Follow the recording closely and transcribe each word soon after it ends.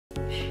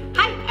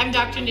I'm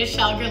Dr.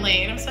 Nichelle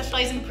Gurule, and I'm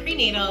specialized in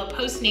prenatal,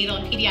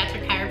 postnatal, and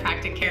pediatric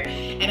chiropractic care.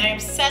 And I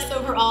obsess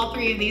over all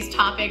three of these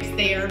topics.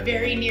 They are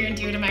very near and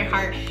dear to my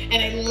heart,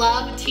 and I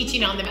love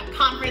teaching on them at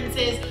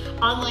conferences,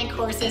 online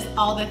courses,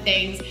 all the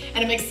things.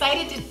 And I'm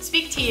excited to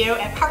speak to you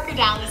at Parker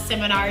Dallas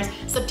seminars,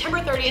 September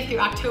 30th through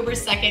October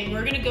 2nd.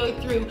 We're gonna go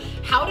through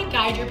how to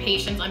guide your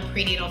patients on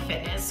prenatal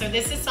fitness. So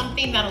this is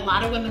something that a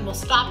lot of women will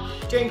stop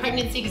during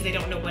pregnancy because they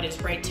don't know what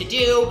is right to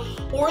do,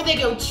 or they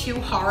go too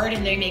hard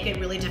and they make it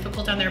really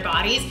difficult on their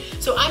bodies.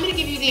 So I'm gonna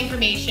give you the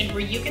information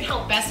where you can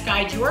help best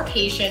guide your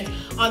patients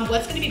on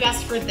what's gonna be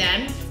best for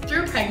them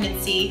through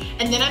pregnancy.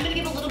 And then I'm gonna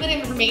give a little bit of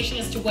information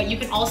as to what you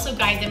can also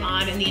guide them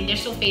on in the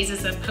initial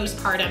phases of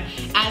postpartum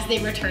as they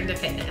return to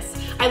fitness.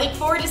 I look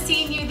forward to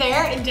seeing you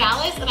there in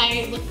Dallas, and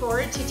I look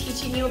forward to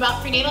teaching you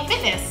about prenatal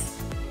fitness.